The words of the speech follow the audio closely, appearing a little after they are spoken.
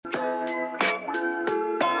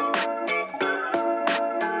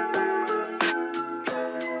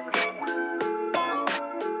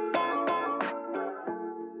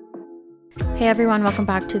Hey everyone, welcome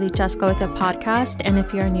back to the Just Go With It podcast. And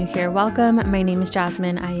if you're new here, welcome. My name is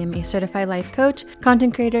Jasmine. I am a certified life coach,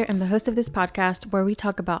 content creator, and the host of this podcast where we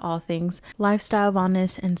talk about all things lifestyle,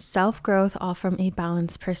 wellness, and self-growth, all from a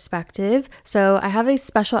balanced perspective. So I have a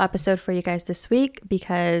special episode for you guys this week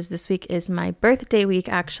because this week is my birthday week,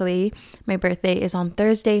 actually. My birthday is on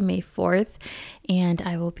Thursday, May 4th. And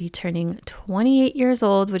I will be turning 28 years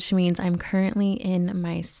old, which means I'm currently in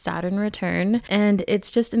my Saturn return. And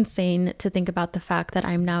it's just insane to think about the fact that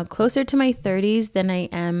I'm now closer to my 30s than I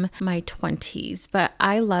am my 20s. But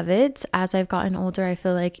I love it. As I've gotten older, I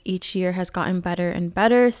feel like each year has gotten better and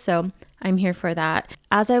better. So I'm here for that.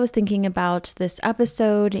 As I was thinking about this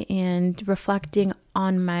episode and reflecting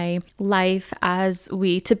on my life as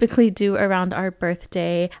we typically do around our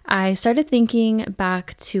birthday, I started thinking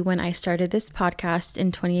back to when I started this podcast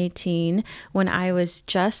in 2018, when I was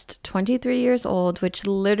just 23 years old, which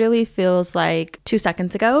literally feels like 2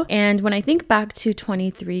 seconds ago. And when I think back to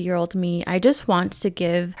 23-year-old me, I just want to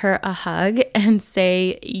give her a hug and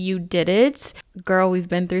say, you did it. Girl, we've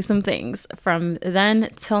been through some things from then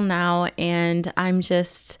till now, and I'm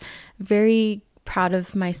just very proud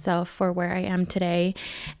of myself for where I am today.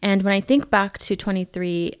 And when I think back to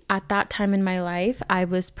 23, at that time in my life, I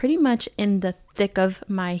was pretty much in the thick of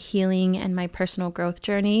my healing and my personal growth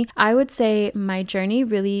journey. I would say my journey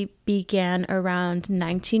really began around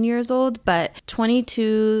 19 years old, but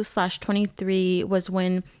 22/23 was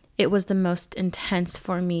when it was the most intense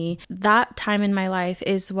for me. That time in my life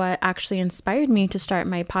is what actually inspired me to start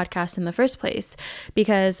my podcast in the first place,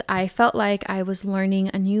 because I felt like I was learning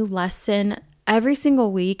a new lesson every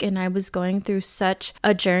single week, and I was going through such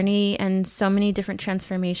a journey and so many different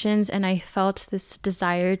transformations, and I felt this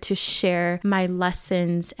desire to share my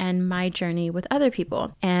lessons and my journey with other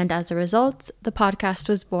people. And as a result, the podcast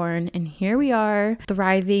was born, and here we are,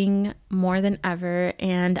 thriving more than ever.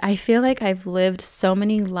 And I feel like I've lived so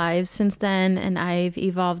many lives since then, and I've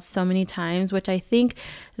evolved so many times, which I think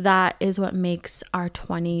that is what makes our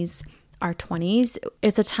 20s.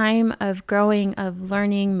 It's a time of growing, of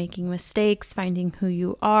learning, making mistakes, finding who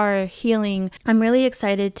you are, healing. I'm really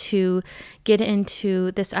excited to get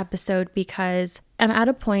into this episode because I'm at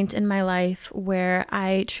a point in my life where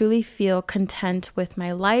I truly feel content with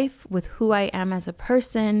my life, with who I am as a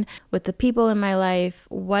person, with the people in my life,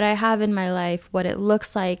 what I have in my life, what it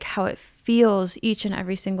looks like, how it feels each and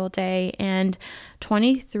every single day. And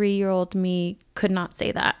 23-year-old me could not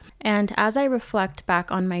say that. And as I reflect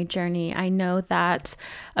back on my journey, I know that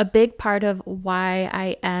a big part of why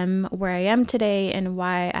I am where I am today and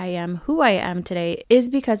why I am who I am today is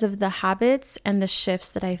because of the habits and the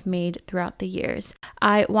shifts that I've made throughout the years.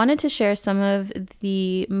 I wanted to share some of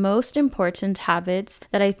the most important habits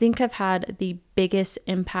that I think have had the biggest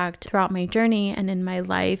impact throughout my journey and in my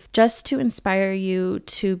life, just to inspire you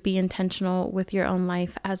to be intentional with your own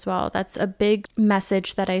life as well. That's a big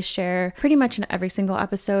message that I share pretty much in every single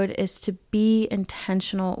episode, is to be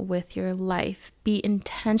intentional with your life. Be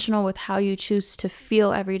intentional with how you choose to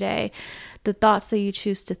feel every day, the thoughts that you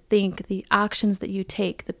choose to think, the actions that you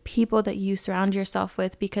take, the people that you surround yourself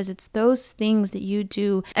with, because it's those things that you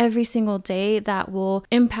do every single day that will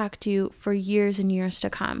impact you for years and years to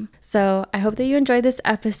come. So I hope that you enjoyed this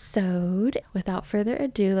episode. Without further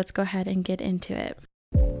ado, let's go ahead and get into it.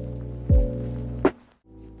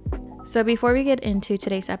 So before we get into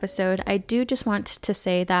today's episode, I do just want to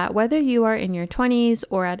say that whether you are in your 20s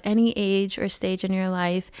or at any age or stage in your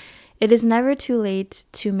life, it is never too late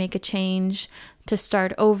to make a change, to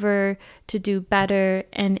start over, to do better,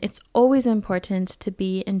 and it's always important to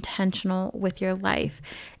be intentional with your life.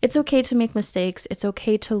 It's okay to make mistakes, it's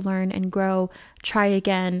okay to learn and grow, try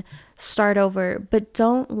again, start over, but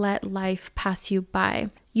don't let life pass you by.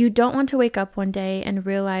 You don't want to wake up one day and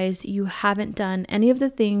realize you haven't done any of the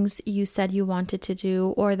things you said you wanted to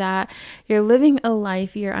do, or that you're living a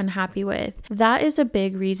life you're unhappy with. That is a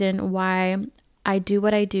big reason why I do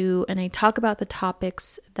what I do and I talk about the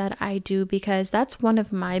topics that I do, because that's one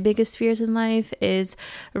of my biggest fears in life, is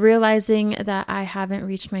realizing that I haven't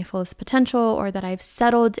reached my fullest potential or that I've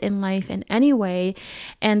settled in life in any way.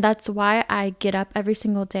 And that's why I get up every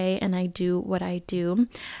single day and I do what I do.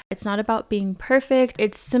 It's not about being perfect.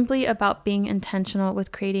 It's simply about being intentional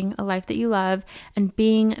with creating a life that you love and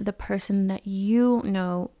being the person that you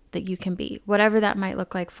know that you can be, whatever that might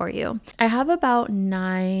look like for you. I have about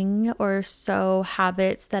 9 or so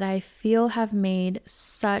habits that I feel have made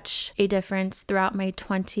such a difference throughout my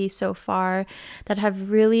 20s so far that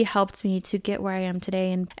have really helped me to get where I am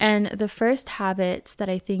today. And the first habit that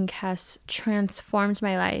I think has transformed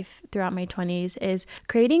my life throughout my 20s is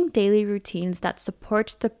creating daily routines that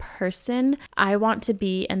support the person I want to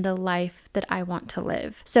be and the life that I want to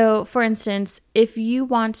live. So for instance, if you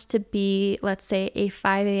want to be, let's say, a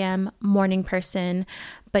 5 a.m. morning person,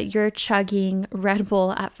 but you're chugging Red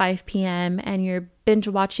Bull at 5 p.m. and you're binge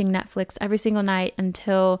watching Netflix every single night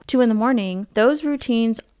until 2 in the morning, those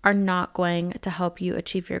routines are not going to help you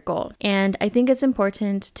achieve your goal. And I think it's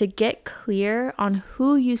important to get clear on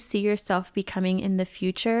who you see yourself becoming in the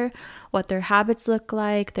future, what their habits look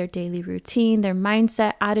like, their daily routine, their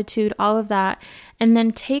mindset, attitude, all of that, and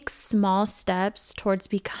then take small steps towards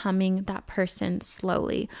becoming that person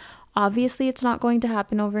slowly. Obviously, it's not going to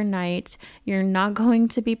happen overnight. You're not going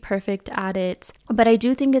to be perfect at it. But I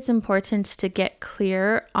do think it's important to get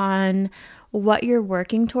clear on what you're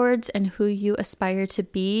working towards and who you aspire to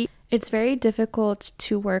be. It's very difficult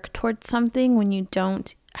to work towards something when you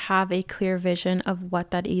don't have a clear vision of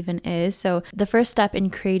what that even is. So the first step in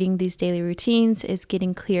creating these daily routines is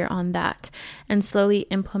getting clear on that and slowly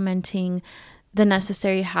implementing the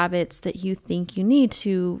necessary habits that you think you need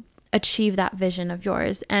to achieve that vision of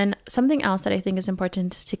yours. And something else that I think is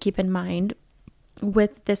important to keep in mind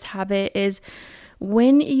with this habit is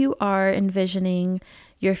when you are envisioning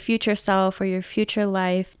your future self or your future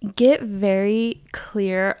life, get very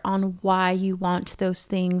clear on why you want those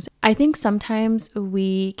things. I think sometimes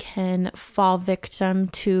we can fall victim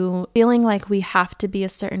to feeling like we have to be a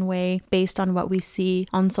certain way based on what we see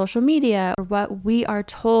on social media or what we are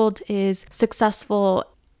told is successful.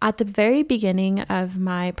 At the very beginning of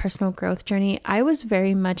my personal growth journey, I was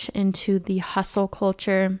very much into the hustle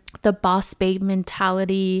culture, the boss babe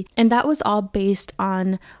mentality, and that was all based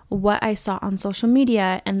on what I saw on social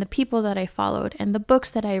media and the people that I followed and the books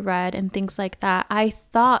that I read and things like that. I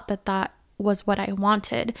thought that was what I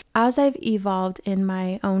wanted. As I've evolved in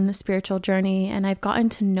my own spiritual journey and I've gotten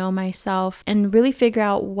to know myself and really figure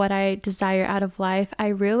out what I desire out of life, I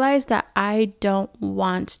realized that I don't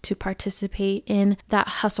want to participate in that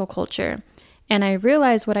hustle culture. And I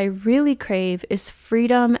realized what I really crave is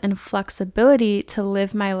freedom and flexibility to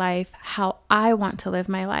live my life how I want to live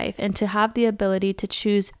my life and to have the ability to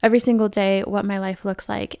choose every single day what my life looks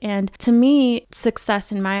like. And to me,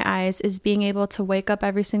 success in my eyes is being able to wake up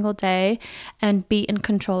every single day and be in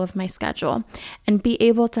control of my schedule and be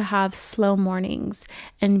able to have slow mornings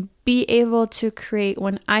and be able to create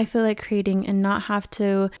when I feel like creating and not have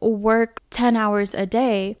to work 10 hours a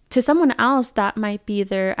day. To someone else, that might be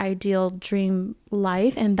their ideal dream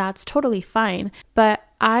life, and that's totally fine. But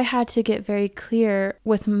I had to get very clear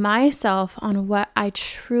with myself on what I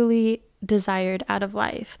truly desired out of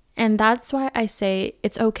life. And that's why I say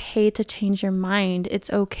it's okay to change your mind.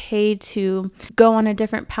 It's okay to go on a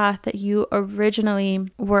different path that you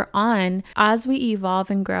originally were on. As we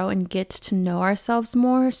evolve and grow and get to know ourselves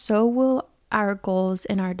more, so will our goals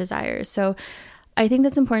and our desires. So I think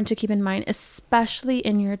that's important to keep in mind, especially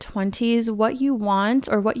in your 20s. What you want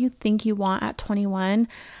or what you think you want at 21,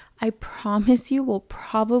 I promise you will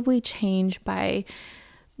probably change by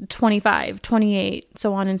 25, 28,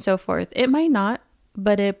 so on and so forth. It might not,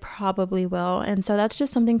 but it probably will. And so that's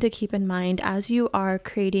just something to keep in mind as you are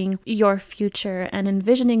creating your future and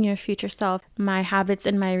envisioning your future self. My habits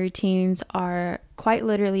and my routines are quite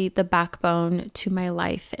literally the backbone to my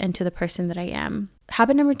life and to the person that I am.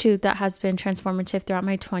 Habit number 2 that has been transformative throughout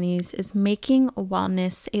my 20s is making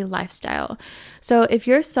wellness a lifestyle. So if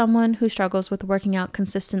you're someone who struggles with working out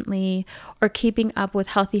consistently or keeping up with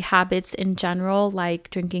healthy habits in general, like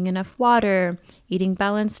drinking enough water, eating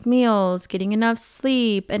balanced meals, getting enough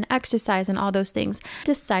sleep and exercise and all those things,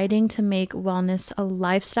 deciding to make wellness a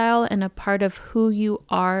lifestyle and a part of who you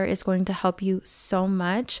are is going to help you so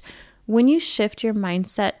much. When you shift your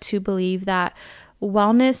mindset to believe that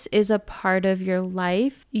wellness is a part of your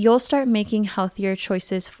life, you'll start making healthier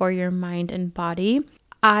choices for your mind and body.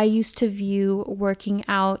 I used to view working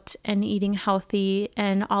out and eating healthy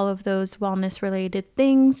and all of those wellness related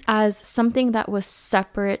things as something that was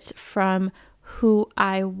separate from who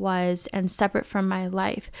I was and separate from my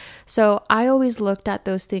life. So I always looked at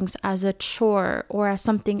those things as a chore or as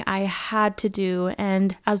something I had to do.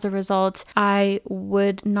 And as a result, I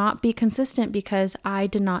would not be consistent because I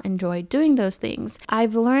did not enjoy doing those things.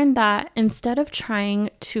 I've learned that instead of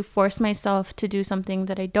trying to force myself to do something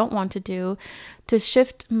that I don't want to do, to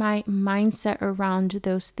shift my mindset around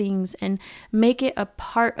those things and make it a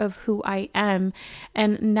part of who I am.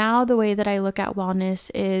 And now the way that I look at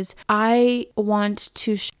wellness is I want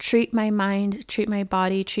to treat my mind, treat my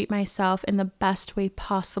body, treat myself in the best way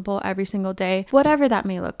possible every single day, whatever that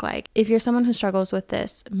may look like. If you're someone who struggles with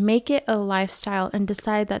this, make it a lifestyle and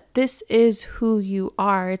decide that this is who you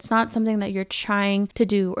are. It's not something that you're trying to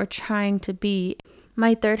do or trying to be.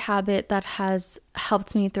 My third habit that has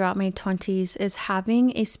helped me throughout my 20s is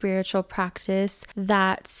having a spiritual practice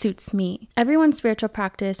that suits me. Everyone's spiritual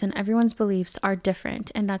practice and everyone's beliefs are different,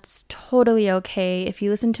 and that's totally okay. If you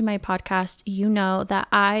listen to my podcast, you know that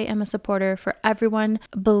I am a supporter for everyone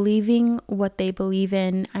believing what they believe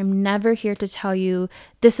in. I'm never here to tell you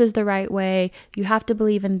this is the right way. You have to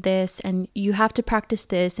believe in this, and you have to practice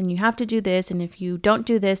this, and you have to do this, and if you don't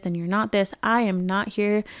do this, then you're not this. I am not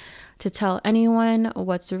here to tell anyone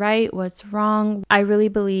what's right, what's wrong. I really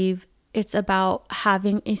believe it's about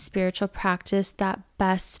having a spiritual practice that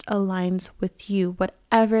best aligns with you,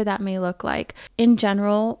 whatever that may look like. In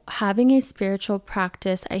general, having a spiritual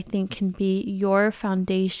practice, I think, can be your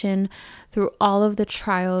foundation through all of the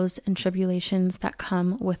trials and tribulations that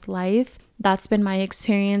come with life. That's been my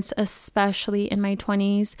experience, especially in my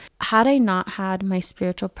 20s. Had I not had my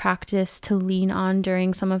spiritual practice to lean on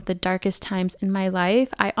during some of the darkest times in my life,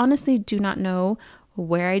 I honestly do not know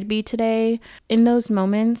where I'd be today. In those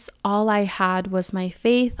moments, all I had was my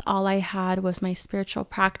faith, all I had was my spiritual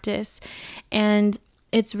practice. And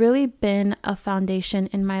it's really been a foundation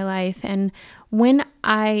in my life. And when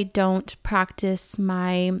I don't practice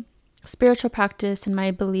my spiritual practice and my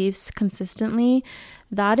beliefs consistently,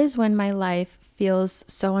 that is when my life feels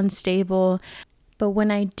so unstable. But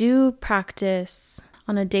when I do practice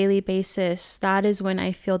on a daily basis, that is when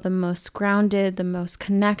I feel the most grounded, the most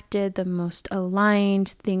connected, the most aligned.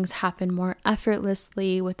 Things happen more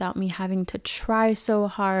effortlessly without me having to try so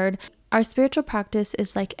hard. Our spiritual practice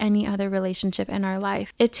is like any other relationship in our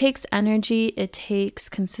life. It takes energy, it takes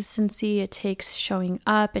consistency, it takes showing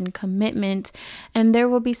up and commitment. And there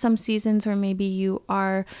will be some seasons where maybe you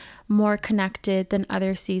are more connected than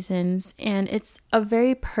other seasons. And it's a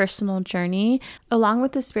very personal journey. Along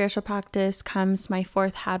with the spiritual practice comes my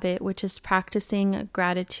fourth habit, which is practicing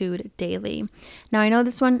gratitude daily. Now, I know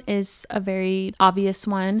this one is a very obvious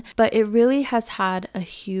one, but it really has had a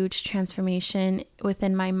huge transformation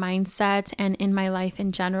within my mindset and in my life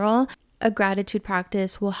in general. A gratitude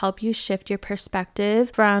practice will help you shift your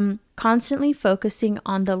perspective from constantly focusing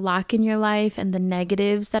on the lack in your life and the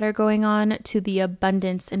negatives that are going on to the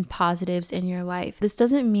abundance and positives in your life. This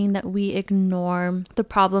doesn't mean that we ignore the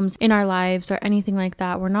problems in our lives or anything like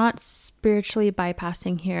that. We're not spiritually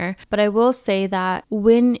bypassing here. But I will say that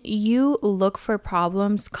when you look for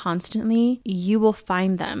problems constantly, you will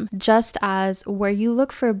find them. Just as where you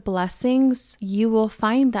look for blessings, you will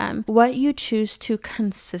find them. What you choose to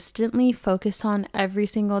consistently focus on every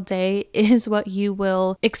single day is what you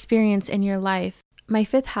will experience in your life. My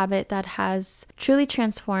fifth habit that has truly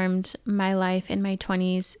transformed my life in my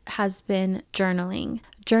 20s has been journaling.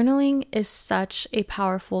 Journaling is such a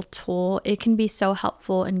powerful tool. It can be so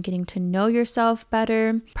helpful in getting to know yourself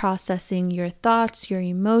better, processing your thoughts, your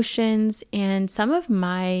emotions, and some of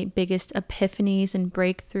my biggest epiphanies and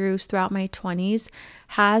breakthroughs throughout my 20s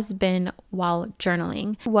has been while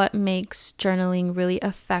journaling. What makes journaling really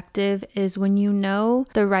effective is when you know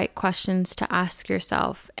the right questions to ask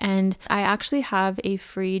yourself. And I actually have a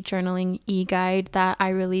free journaling e-guide that I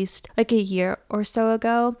released like a year or so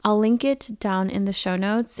ago. I'll link it down in the show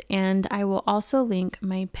notes, and I will also link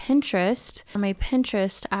my Pinterest. On my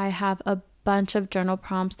Pinterest, I have a bunch of journal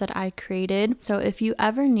prompts that I created. So if you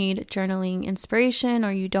ever need journaling inspiration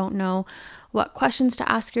or you don't know what questions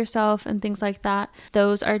to ask yourself and things like that,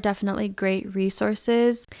 those are definitely great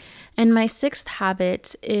resources. And my sixth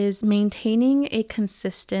habit is maintaining a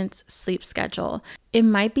consistent sleep schedule. It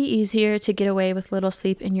might be easier to get away with little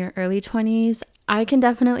sleep in your early 20s. I can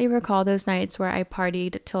definitely recall those nights where I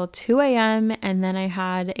partied till 2 a.m. and then I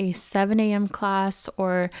had a 7 a.m. class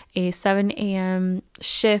or a 7 a.m.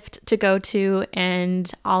 shift to go to,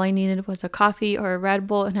 and all I needed was a coffee or a Red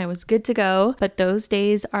Bull and I was good to go. But those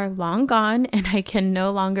days are long gone and I can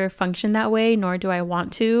no longer function that way, nor do I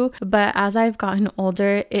want to. But as I've gotten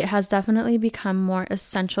older, it has definitely become more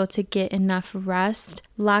essential to get enough rest.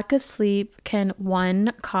 Lack of sleep can,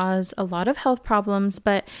 one, cause a lot of health problems,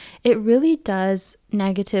 but it really does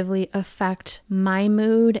negatively affect my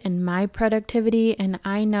mood and my productivity. And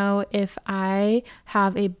I know if I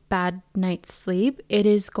have a bad night's sleep, it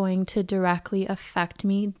is going to directly affect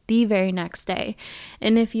me the very next day.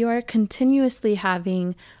 And if you are continuously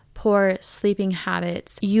having poor sleeping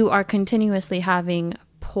habits, you are continuously having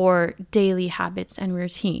poor daily habits and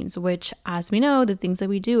routines, which, as we know, the things that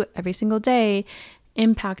we do every single day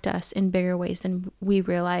impact us in bigger ways than we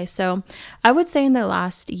realize. So I would say in the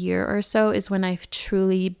last year or so is when I've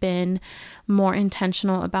truly been more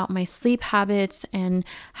intentional about my sleep habits and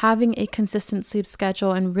having a consistent sleep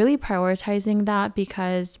schedule and really prioritizing that,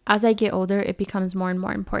 because as I get older, it becomes more and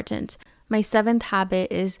more important. My 7th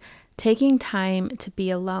habit is taking time to be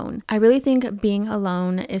alone. I really think being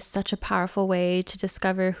alone is such a powerful way to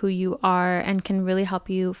discover who you are and can really help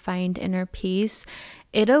you find inner peace.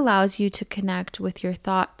 It allows you to connect with your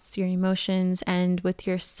thoughts, your emotions, and with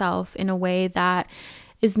yourself in a way that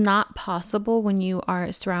is not possible when you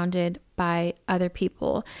are surrounded by other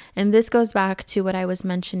people. And this goes back to what I was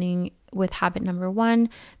mentioning with habit number 1,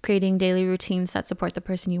 creating daily routines that support the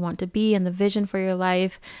person you want to be and the vision for your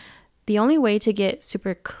life. The only way to get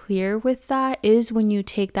super clear with that is when you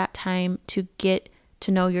take that time to get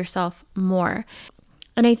to know yourself more.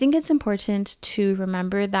 And I think it's important to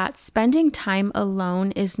remember that spending time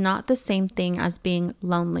alone is not the same thing as being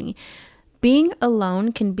lonely. Being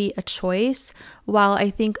alone can be a choice, while I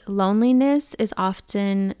think loneliness is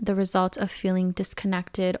often the result of feeling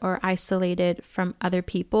disconnected or isolated from other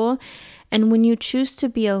people. And when you choose to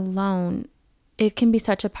be alone, it can be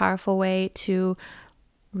such a powerful way to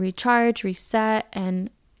recharge, reset, and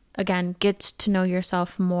again, get to know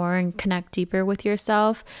yourself more and connect deeper with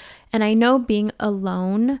yourself. And I know being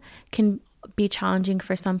alone can be challenging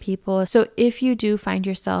for some people. So if you do find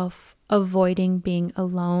yourself avoiding being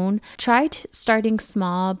alone, try starting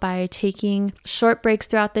small by taking short breaks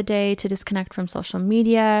throughout the day to disconnect from social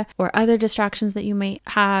media or other distractions that you may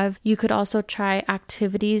have. You could also try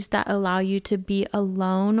activities that allow you to be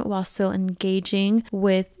alone while still engaging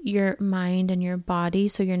with your mind and your body,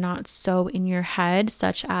 so you're not so in your head,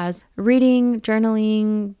 such as reading,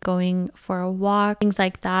 journaling, going for a walk, things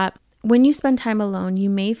like that. When you spend time alone, you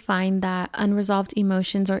may find that unresolved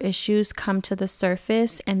emotions or issues come to the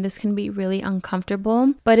surface, and this can be really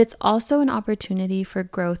uncomfortable, but it's also an opportunity for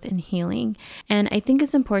growth and healing. And I think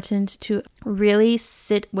it's important to really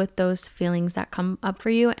sit with those feelings that come up for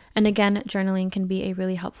you. And again, journaling can be a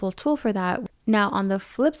really helpful tool for that. Now, on the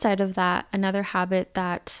flip side of that, another habit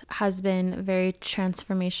that has been very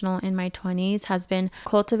transformational in my 20s has been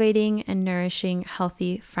cultivating and nourishing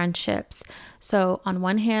healthy friendships. So on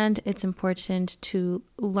one hand, it's important to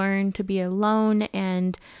learn to be alone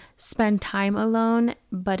and spend time alone,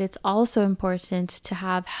 but it's also important to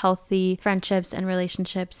have healthy friendships and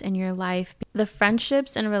relationships in your life. The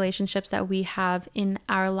friendships and relationships that we have in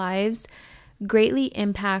our lives greatly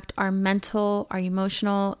impact our mental, our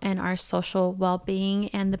emotional, and our social well-being.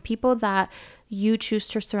 And the people that you choose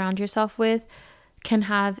to surround yourself with can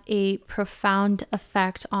have a profound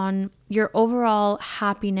effect on your overall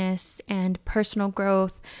happiness and personal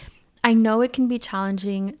growth. I know it can be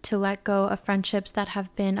challenging to let go of friendships that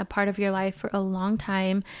have been a part of your life for a long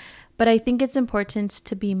time, but I think it's important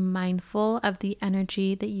to be mindful of the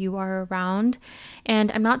energy that you are around.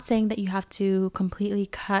 And I'm not saying that you have to completely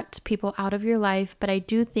cut people out of your life, but I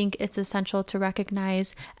do think it's essential to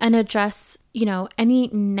recognize and address, any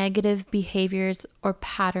negative behaviors or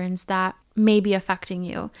patterns that may be affecting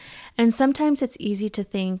you. And sometimes it's easy to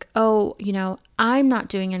think, I'm not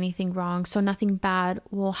doing anything wrong, so nothing bad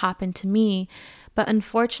will happen to me. But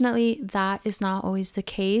unfortunately, that is not always the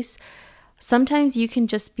case. Sometimes you can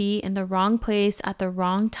just be in the wrong place at the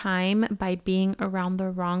wrong time by being around the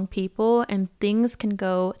wrong people, and things can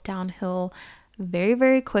go downhill very,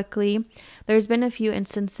 very quickly. There's been a few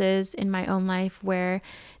instances in my own life where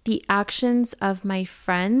the actions of my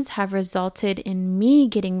friends have resulted in me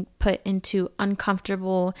getting put into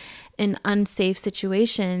uncomfortable and unsafe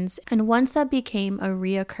situations. And once that became a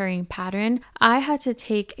reoccurring pattern, I had to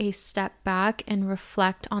take a step back and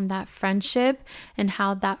reflect on that friendship and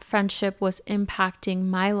how that friendship was impacting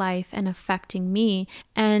my life and affecting me.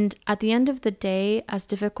 And at the end of the day, as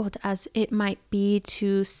difficult as it might be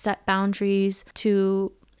to set boundaries,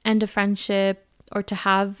 to end a friendship, or to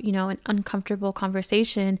have, an uncomfortable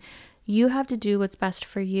conversation, you have to do what's best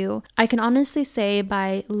for you. I can honestly say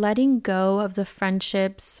by letting go of the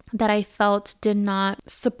friendships that I felt did not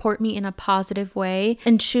support me in a positive way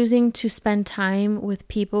and choosing to spend time with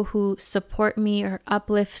people who support me or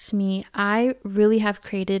uplift me, I really have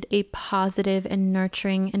created a positive and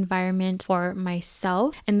nurturing environment for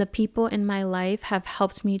myself. And the people in my life have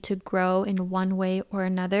helped me to grow in one way or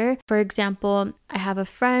another. For example, I have a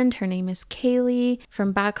friend, her name is Kaylee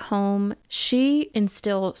from back home. She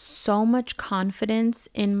instills so much confidence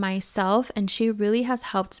in myself, and she really has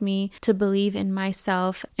helped me to believe in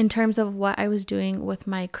myself in terms of what I was doing with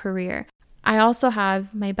my career. I also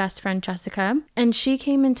have my best friend Jessica, and she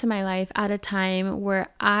came into my life at a time where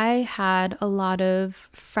I had a lot of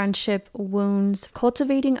friendship wounds.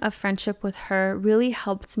 Cultivating a friendship with her really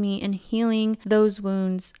helped me in healing those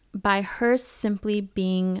wounds by her simply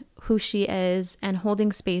being who she is and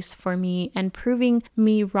holding space for me and proving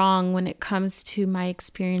me wrong when it comes to my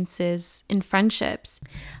experiences in friendships.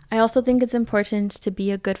 I also think it's important to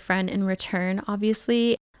be a good friend in return,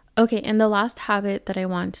 obviously. Okay, and the last habit that I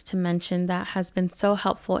want to mention that has been so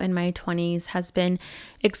helpful in my 20s has been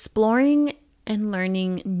exploring and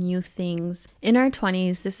learning new things. In our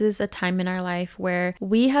 20s, this is a time in our life where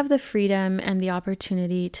we have the freedom and the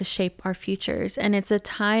opportunity to shape our futures. And it's a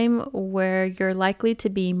time where you're likely to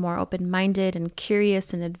be more open-minded and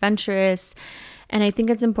curious and adventurous. And I think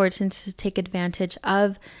it's important to take advantage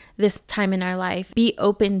of this time in our life. Be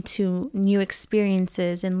open to new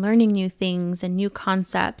experiences and learning new things and new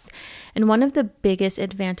concepts. And one of the biggest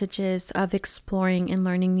advantages of exploring and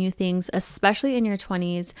learning new things, especially in your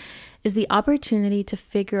 20s, is the opportunity to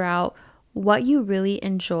figure out what you really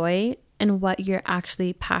enjoy and what you're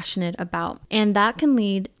actually passionate about. And that can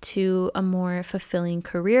lead to a more fulfilling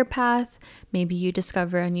career path. Maybe you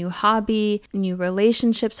discover a new hobby, new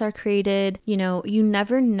relationships are created. You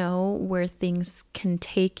never know where things can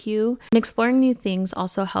take you. And exploring new things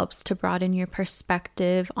also helps to broaden your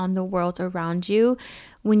perspective on the world around you.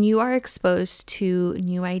 When you are exposed to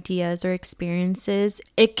new ideas or experiences,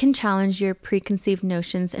 it can challenge your preconceived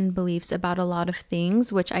notions and beliefs about a lot of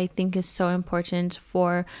things, which I think is so important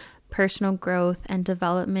for personal growth and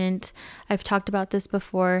development. I've talked about this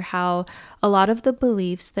before, how a lot of the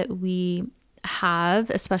beliefs that we have,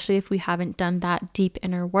 especially if we haven't done that deep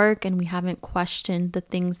inner work and we haven't questioned the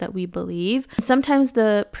things that we believe. Sometimes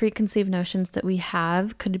the preconceived notions that we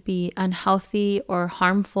have could be unhealthy or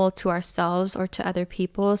harmful to ourselves or to other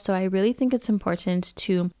people. So I really think it's important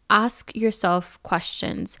to ask yourself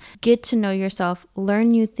questions, get to know yourself,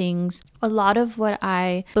 learn new things. A lot of what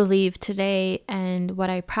I believe today and what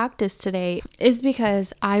I practice today is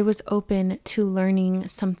because I was open to learning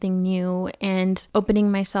something new and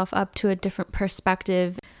opening myself up to a different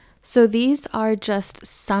perspective. So these are just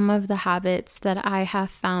some of the habits that I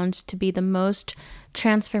have found to be the most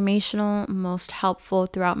transformational, most helpful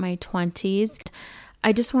throughout my 20s.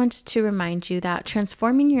 I just want to remind you that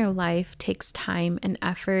transforming your life takes time and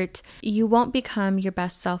effort. You won't become your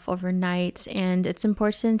best self overnight, and it's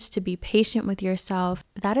important to be patient with yourself.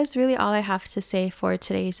 That is really all I have to say for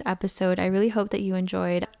today's episode. I really hope that you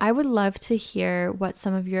enjoyed. I would love to hear what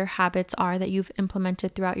some of your habits are that you've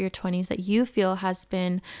implemented throughout your 20s that you feel has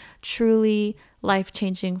been truly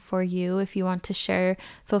life-changing for you. If you want to share,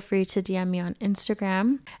 feel free to DM me on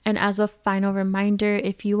Instagram. And as a final reminder,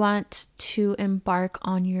 if you want to embark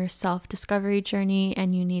on your self-discovery journey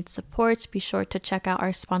and you need support, be sure to check out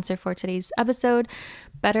our sponsor for today's episode.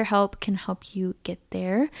 BetterHelp can help you get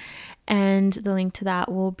there. And the link to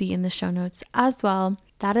that will be in the show notes as well.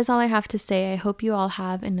 That is all I have to say. I hope you all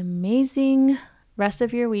have an amazing rest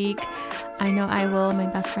of your week. I know I will. My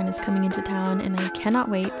best friend is coming into town and I cannot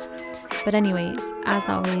wait. But anyways, as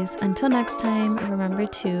always, until next time, remember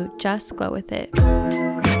to just glow with it.